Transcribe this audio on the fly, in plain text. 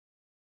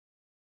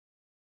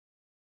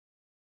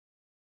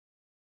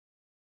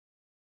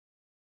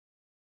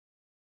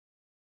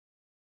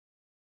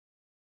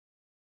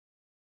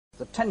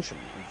The tension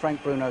in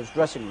Frank Bruno's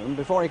dressing room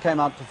before he came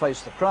out to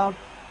face the crowd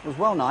was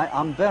well nigh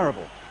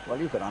unbearable. Well,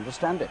 you could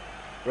understand it.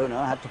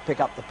 Bruno had to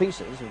pick up the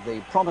pieces of the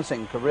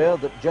promising career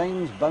that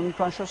James Bone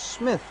Crusher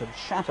Smith had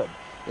shattered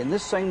in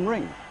this same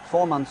ring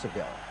 4 months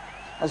ago.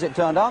 As it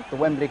turned out, the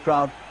Wembley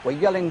crowd were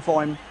yelling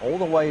for him all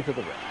the way to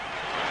the ring.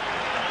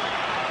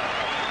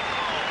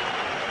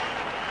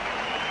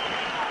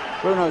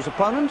 Bruno's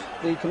opponent,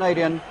 the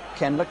Canadian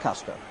Ken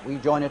Lakusta. We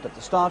join it at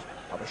the start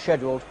of a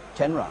scheduled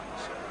 10 rounds.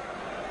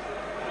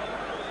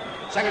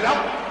 Second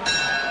up.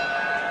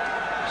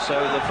 So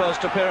the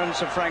first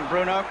appearance of Frank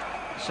Bruno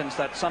since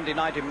that Sunday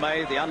night in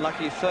May, the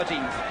unlucky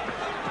 13th,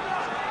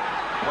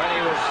 when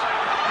he was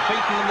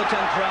beaten in the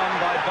 10th round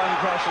by Bone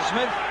Crusher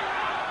Smith.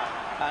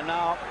 And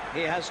now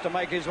he has to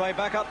make his way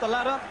back up the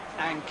ladder,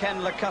 and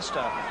Ken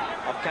Lakusta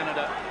of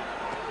Canada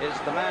is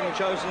the man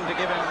chosen to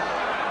give him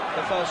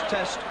the first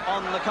test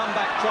on the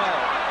comeback trail.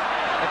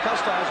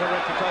 Lakusta has a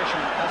reputation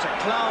as a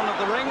clown of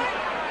the ring,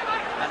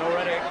 and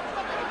already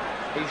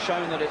he's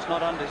shown that it's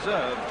not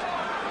undeserved.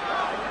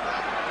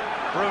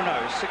 Bruno,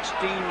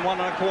 16-1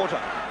 1/4.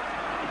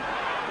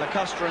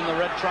 Lakusta in the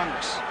red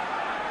trunks,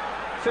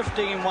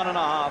 15-1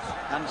 1/2,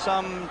 and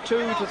some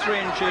 2 to 3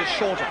 inches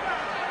shorter.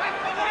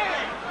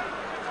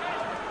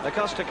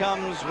 Lakusta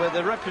comes with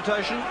a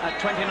reputation at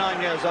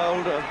 29 years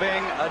old of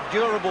being a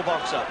durable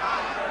boxer.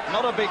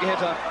 Not a big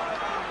hitter,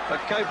 but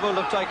capable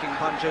of taking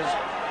punches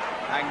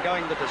and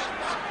going the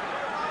distance.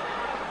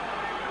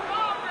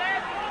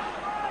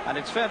 And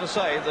it's fair to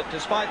say that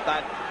despite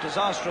that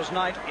disastrous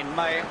night in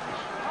May,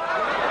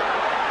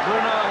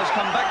 Bruno has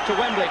come back to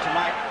Wembley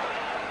tonight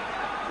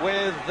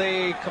with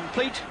the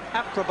complete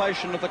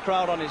approbation of the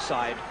crowd on his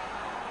side.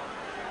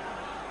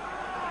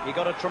 He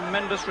got a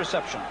tremendous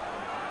reception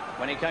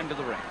when he came to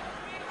the ring.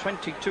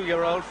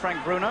 22-year-old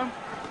Frank Bruno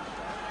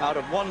out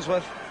of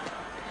Wandsworth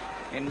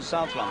in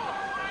South London.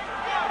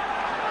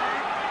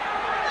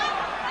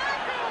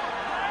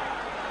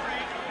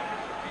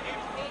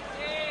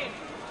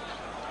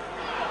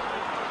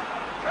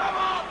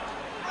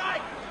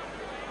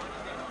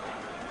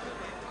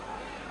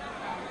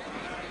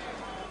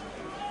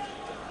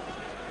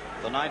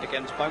 The night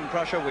against Bone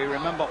Crusher, we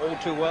remember all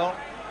too well.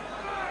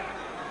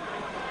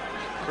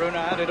 Bruno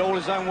had it all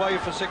his own way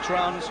for 6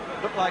 rounds.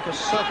 Looked like a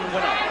certain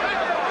winner.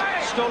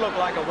 Still looked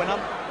like a winner.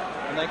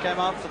 And they came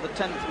out for the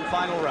 10th and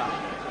final round.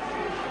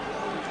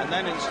 And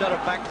then instead of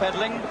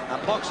backpedaling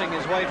and boxing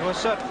his way to a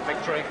certain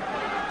victory,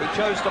 he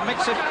chose to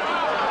mix it.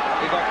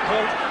 He got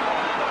caught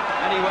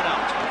and he went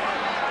out.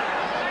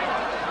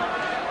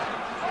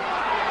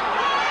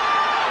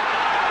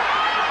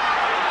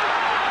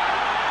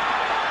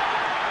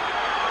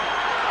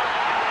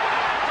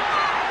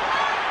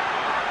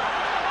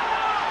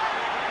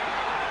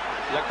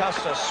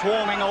 Lakusta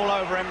swarming all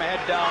over him, head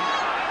down,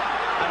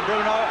 and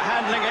Bruno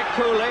handling it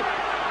coolly,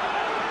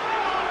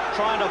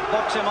 trying to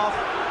box him off,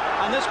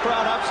 and this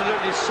crowd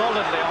absolutely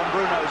solidly on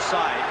Bruno's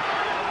side.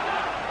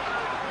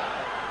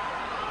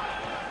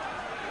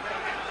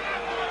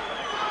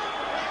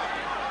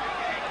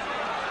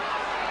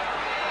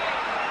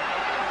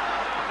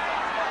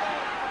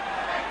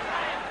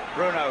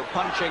 Bruno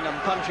punching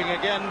and punching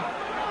again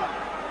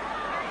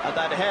at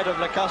that head of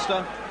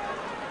Lakusta.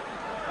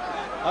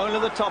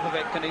 Only the top of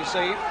it can he see.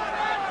 A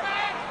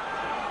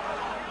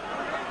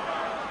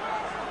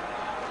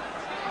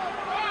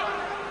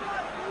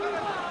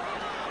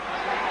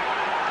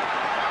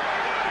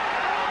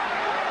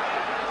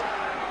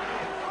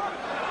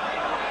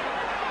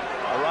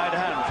right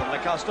hand from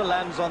Lakusta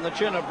lands on the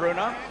chin of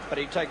Bruno, but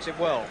he takes it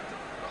well.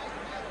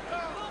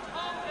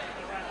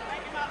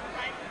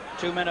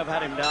 2 men have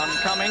had him down,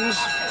 Cummings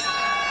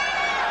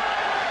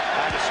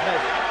and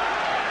Smith.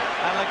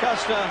 And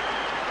Lakusta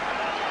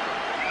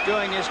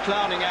doing his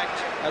clowning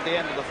act at the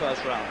end of the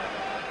first round.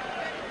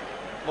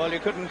 Well, you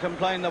couldn't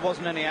complain there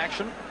wasn't any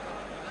action.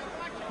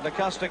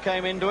 Lakusta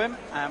came into him,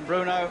 and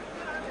Bruno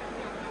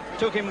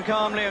took him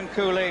calmly and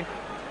coolly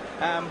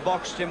and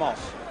boxed him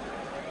off.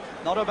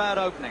 Not a bad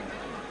opening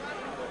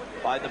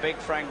by the big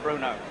Frank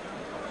Bruno.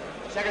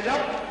 Second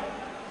up,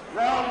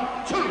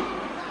 round 2.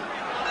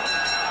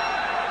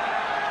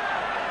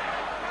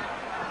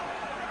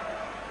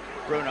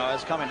 Bruno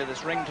has come into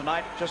this ring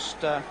tonight just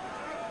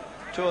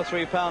 2 or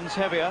 3 pounds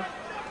heavier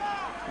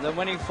than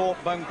when he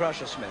fought Bone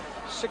Crusher Smith.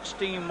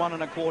 16-1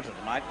 1/4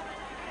 tonight.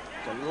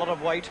 It's a lot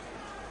of weight,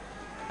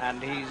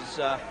 and he's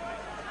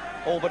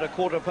all but a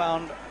quarter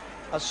pound,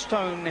 a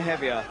stone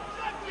heavier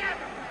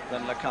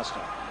than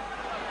Lakusta,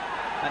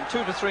 and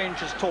 2 to 3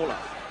 inches taller.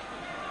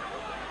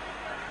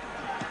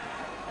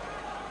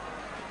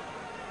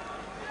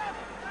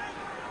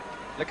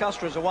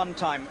 Lakusta is a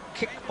one-time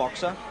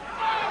kickboxer.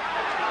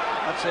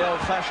 That's the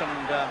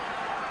old-fashioned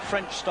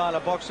French style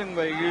of boxing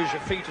where you use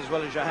your feet as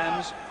well as your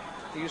hands.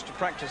 He used to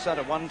practice that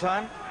at one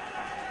time.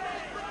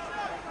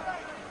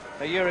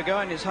 A year ago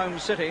in his home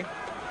city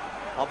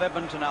of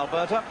Edmonton,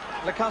 Alberta,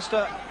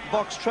 Lakusta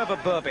boxed Trevor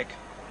Berbick,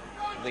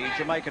 the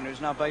Jamaican who's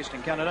now based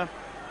in Canada,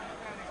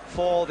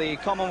 for the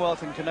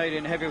Commonwealth and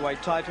Canadian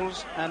heavyweight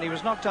titles, and he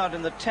was knocked out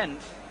in the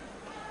 10th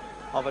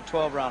of a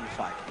 12-round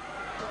fight.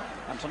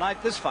 And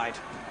tonight, this fight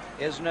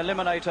is an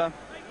eliminator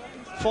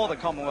for the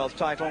Commonwealth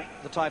title,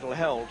 the title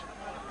held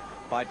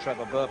by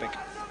Trevor Berbick.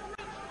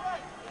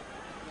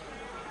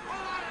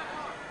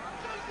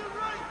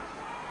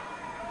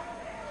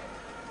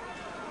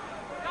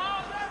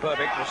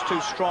 Berbick was too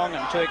strong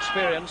and too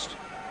experienced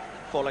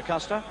for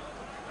Lakusta.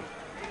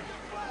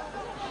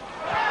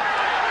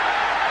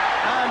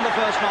 And the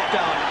first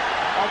knockdown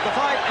of the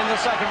fight in the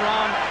second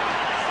round.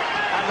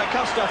 And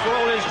Lakusta, for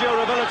all his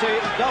durability,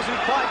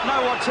 doesn't quite know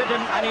what's hit him,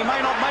 and he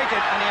may not make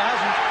it, and he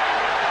hasn't.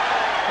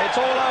 It's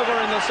all over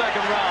in the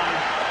second round.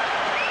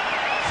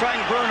 Frank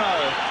Bruno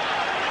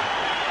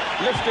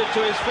lifted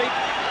to his feet.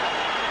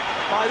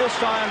 By this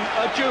time,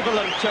 a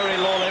jubilant Terry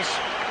Lawless.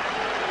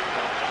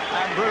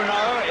 And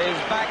Bruno is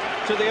back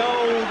to the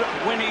old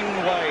winning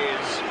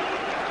ways.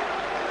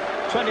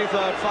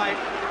 23rd fight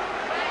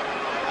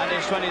and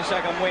his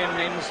 22nd win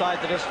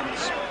inside the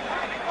distance.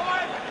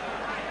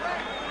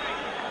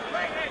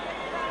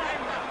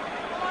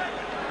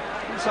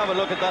 Let's have a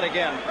look at that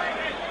again.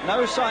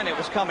 No sign it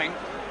was coming.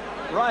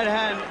 Right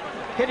hand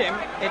hit him,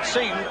 it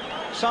seemed,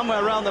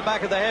 somewhere around the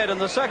back of the head, and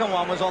the second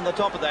one was on the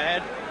top of the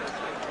head.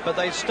 But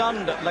they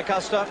stunned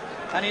Lakusta,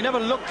 and he never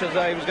looked as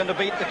though he was going to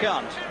beat the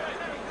count.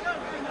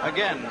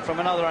 Again, from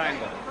another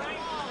angle.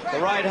 The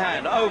right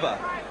hand, over.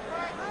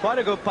 Quite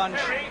a good punch,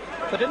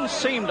 but didn't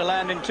seem to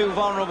land in too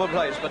vulnerable a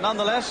place. But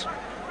nonetheless,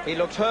 he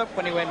looked hurt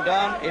when he went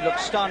down, he looked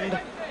stunned,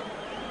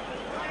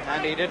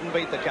 and he didn't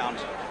beat the count.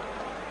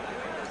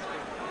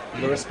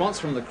 The response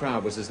from the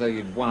crowd was as though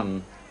you'd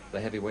won the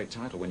heavyweight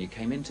title when you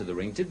came into the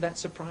ring. Did that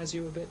surprise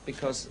you a bit?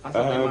 Because I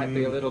thought they might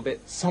be a little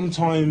bit...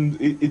 Sometimes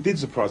it did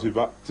surprise me,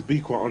 but to be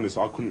quite honest,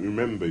 I couldn't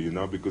remember, you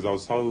know, because I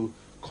was so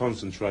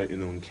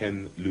concentrating on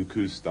Ken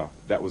Lakusta.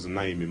 That was a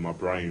name in my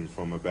brain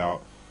from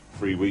about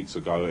 3 weeks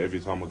ago. Every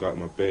time I go to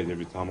my bed,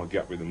 every time I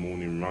get up in the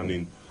morning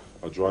running,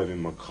 I drive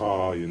in my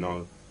car, you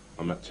know,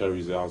 I'm at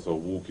Terry's house,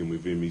 I'm walking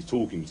with him, he's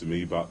talking to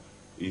me, but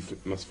he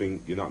must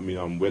think, you know what I mean,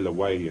 I'm well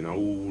away, you know,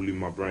 all in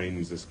my brain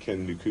is just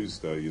Ken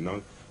Lakusta, you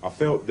know. I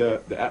felt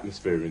the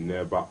atmosphere in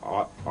there, but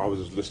I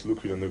was just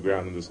looking on the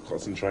ground and just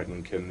concentrating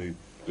on Ken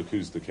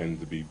Lakusta,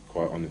 to be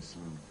quite honest.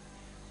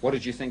 What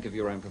did you think of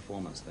your own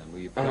performance then? Were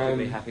you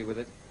perfectly happy with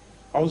it?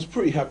 I was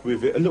pretty happy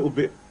with it. A little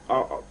bit.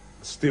 I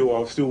still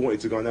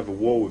wanted to go and have a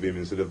war with him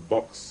instead of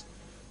boxing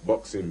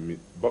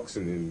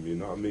him. You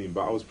know what I mean?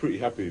 But I was pretty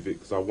happy with it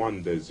because I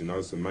won. Des, you know,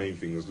 it's the main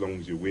thing. As long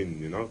as you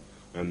win, you know.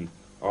 And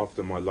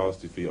after my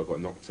last defeat, I got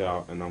knocked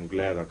out, and I'm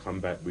glad I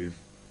come back with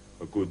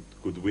a good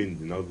win.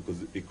 You know,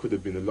 because it could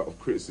have been a lot of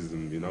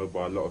criticism, you know,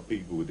 by a lot of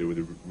people. They would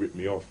have ripped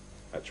me off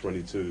at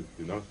 22.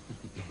 You know,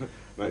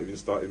 not even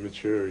started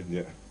maturing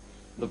yet.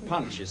 The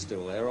punch is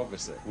still there,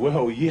 obviously.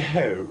 Well,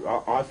 yeah,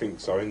 I think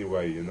so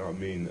anyway, you know what I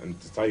mean? And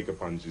to take a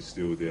punch is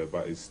still there,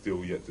 but it's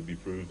still yet to be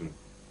proven.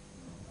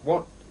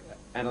 What,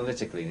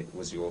 analytically,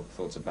 was your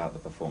thoughts about the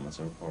performance?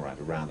 All right,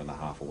 a round and a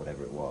half or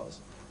whatever it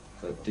was.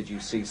 But did you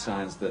see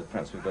signs that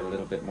perhaps we've got a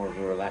little bit more of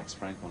a relaxed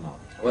Frank or not?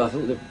 Well, I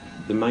thought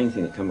the main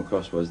thing that came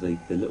across was the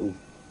little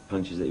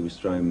punches that he was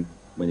throwing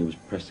when he was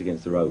pressed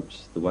against the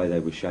ropes, the way they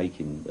were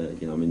shaking.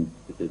 You know, I mean,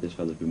 this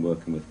fella's been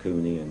working with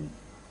Cooney and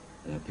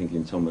Pinkley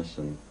and Thomas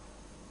and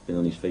been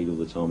on his feet all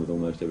the time with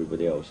almost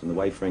everybody else, and the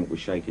way Frank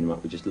was shaking him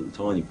up with just little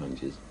tiny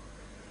punches,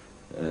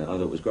 I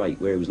thought was great.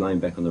 Where he was laying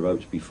back on the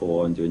ropes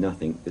before and doing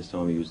nothing, this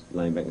time he was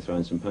laying back and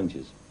throwing some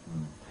punches.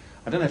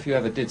 I don't know if you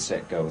ever did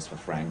set goals for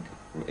Frank,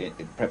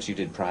 perhaps you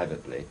did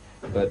privately,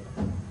 but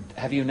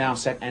have you now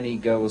set any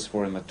goals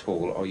for him at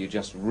all, or are you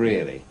just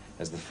really,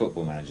 as the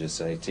football managers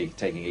say,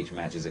 taking each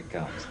match as it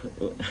comes?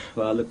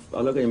 Well, I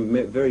look at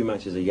him very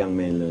much as a young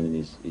man learning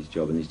his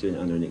job, and he's doing it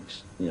under an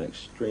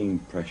extreme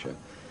pressure.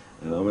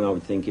 I mean, I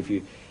would think if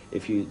you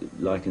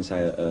like and say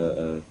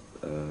a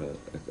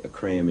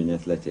cram in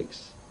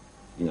athletics,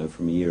 you know,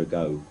 from a year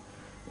ago,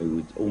 who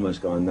would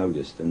almost go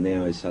unnoticed, and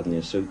now is suddenly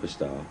a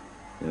superstar.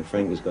 You know,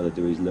 Frank has got to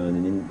do his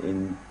learning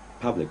in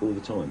public all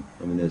the time.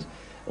 I mean, there's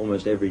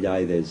almost every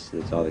day there's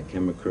either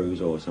camera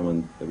crews or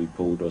someone, a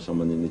reporter or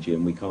someone in the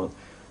gym. We can't,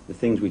 the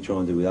things we try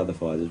and do with other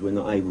fighters, we're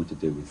not able to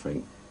do with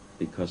Frank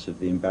because of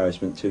the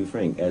embarrassment to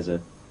Frank as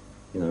a,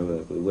 you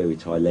know, where we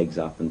tie legs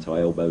up and tie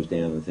elbows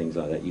down and things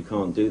like that. You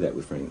can't do that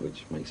with Frank,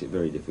 which makes it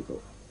very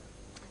difficult.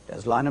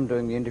 Des Lynam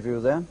doing the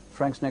interview there.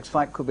 Frank's next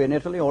fight could be in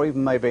Italy or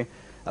even maybe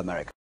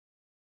America.